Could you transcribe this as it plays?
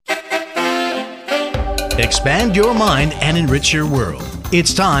Expand your mind and enrich your world.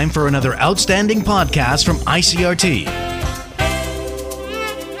 It's time for another outstanding podcast from ICRT.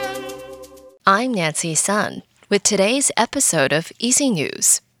 I'm Nancy Sun with today's episode of Easy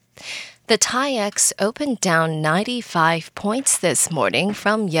News. The TAIEX opened down 95 points this morning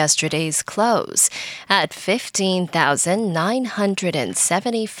from yesterday's close at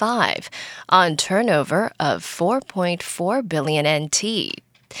 15,975 on turnover of 4.4 billion NT.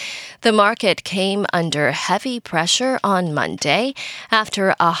 The market came under heavy pressure on Monday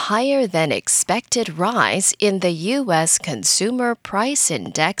after a higher-than-expected rise in the U.S. Consumer Price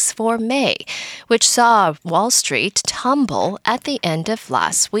Index for May, which saw Wall Street tumble at the end of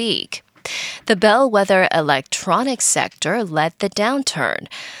last week. The bellwether electronics sector led the downturn,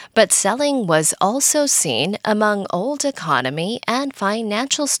 but selling was also seen among old economy and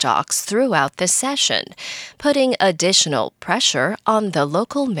financial stocks throughout the session, putting additional pressure on the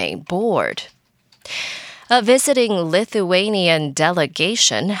local main board. A visiting Lithuanian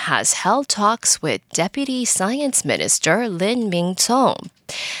delegation has held talks with Deputy Science Minister Lin Ming-tsong.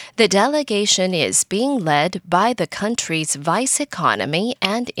 The delegation is being led by the country's Vice Economy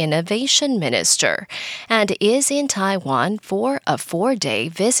and Innovation Minister and is in Taiwan for a 4-day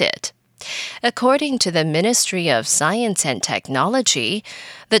visit. According to the Ministry of Science and Technology,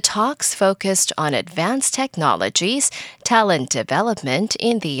 the talks focused on advanced technologies, talent development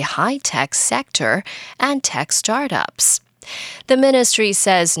in the high-tech sector, and tech startups. The ministry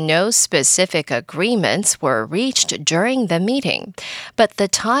says no specific agreements were reached during the meeting, but the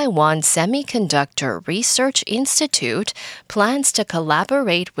Taiwan Semiconductor Research Institute plans to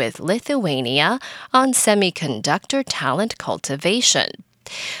collaborate with Lithuania on semiconductor talent cultivation.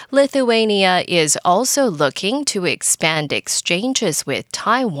 Lithuania is also looking to expand exchanges with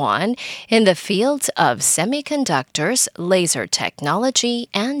Taiwan in the fields of semiconductors, laser technology,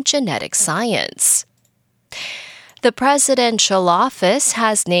 and genetic science. The presidential office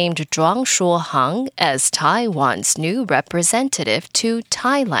has named Zhuang Shuoheng as Taiwan's new representative to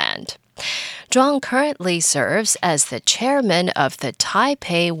Thailand. Zhuang currently serves as the chairman of the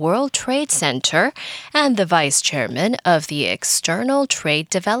Taipei World Trade Center and the vice chairman of the External Trade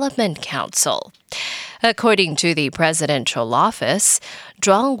Development Council. According to the presidential office,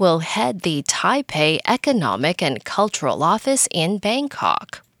 Zhuang will head the Taipei Economic and Cultural Office in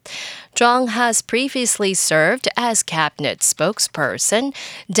Bangkok. Zhuang has previously served as cabinet spokesperson,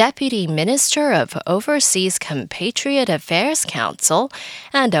 deputy minister of Overseas Compatriot Affairs Council,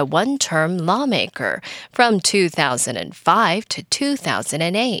 and a one-term lawmaker from 2005 to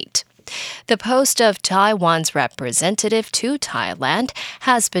 2008. The post of Taiwan's representative to Thailand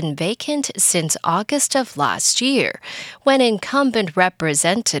has been vacant since August of last year, when incumbent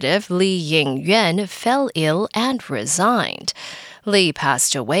Representative Li Ying-yuan fell ill and resigned. Li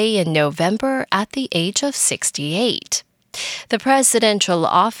passed away in November at the age of 68. The presidential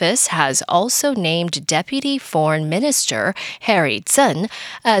office has also named Deputy Foreign Minister Harry Tseng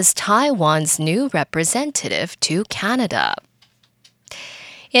as Taiwan's new representative to Canada.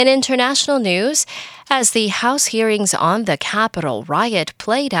 In international news, as the House hearings on the Capitol riot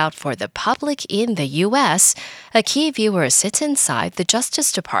played out for the public in the U.S., a key viewer sits inside the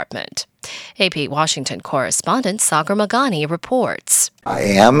Justice Department. AP Washington correspondent Sagar Magani reports. I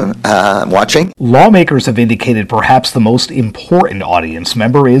am watching. Lawmakers have indicated perhaps the most important audience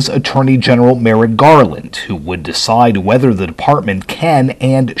member is Attorney General Merrick Garland, who would decide whether the department can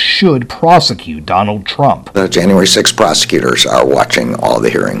and should prosecute Donald Trump. The January 6 prosecutors are watching all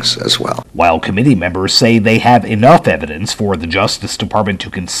the hearings as well. While committee members say they have enough evidence for the Justice Department to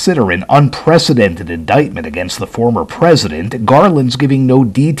consider an unprecedented indictment against the former president, Garland's giving no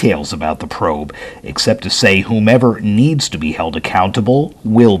details about the probe, except to say whomever needs to be held accountable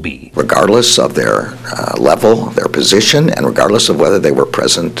will be. Regardless of their level, their position, and regardless of whether they were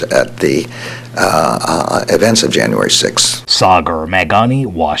present at the events of January 6. Sagar Magani,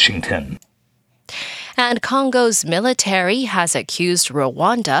 Washington. And Congo's military has accused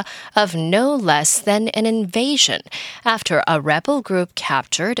Rwanda of no less than an invasion after a rebel group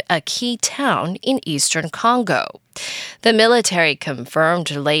captured a key town in eastern Congo. The military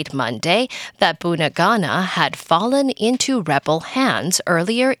confirmed late Monday that Bunagana had fallen into rebel hands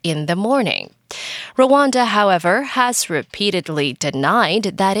earlier in the morning. Rwanda, however, has repeatedly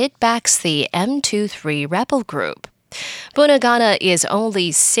denied that it backs the M23 rebel group. Bunagana is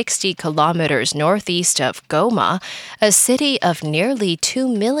only 60 kilometers northeast of Goma, a city of nearly 2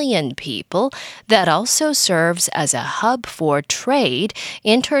 million people that also serves as a hub for trade,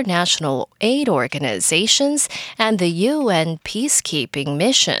 international aid organizations, and the UN peacekeeping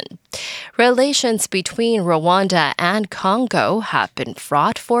mission. Relations between Rwanda and Congo have been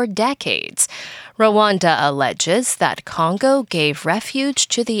fraught for decades. Rwanda alleges that Congo gave refuge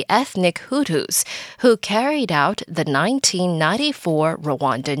to the ethnic Hutus who carried out the 1994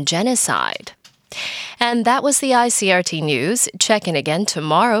 Rwandan genocide. And that was the ICRT News. Check in again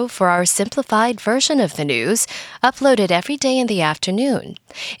tomorrow for our simplified version of the news, uploaded every day in the afternoon.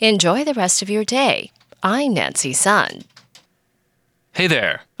 Enjoy the rest of your day. I'm Nancy Sun. Hey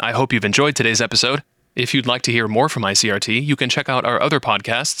there. I hope you've enjoyed today's episode. If you'd like to hear more from ICRT, you can check out our other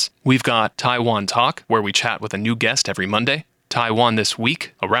podcasts. We've got Taiwan Talk, where we chat with a new guest every Monday, Taiwan This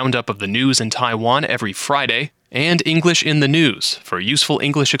Week, a roundup of the news in Taiwan every Friday, and English in the News, for useful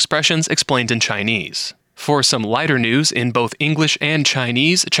English expressions explained in Chinese. For some lighter news in both English and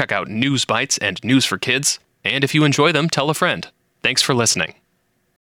Chinese, check out News Bites and News for Kids. And if you enjoy them, tell a friend. Thanks for listening.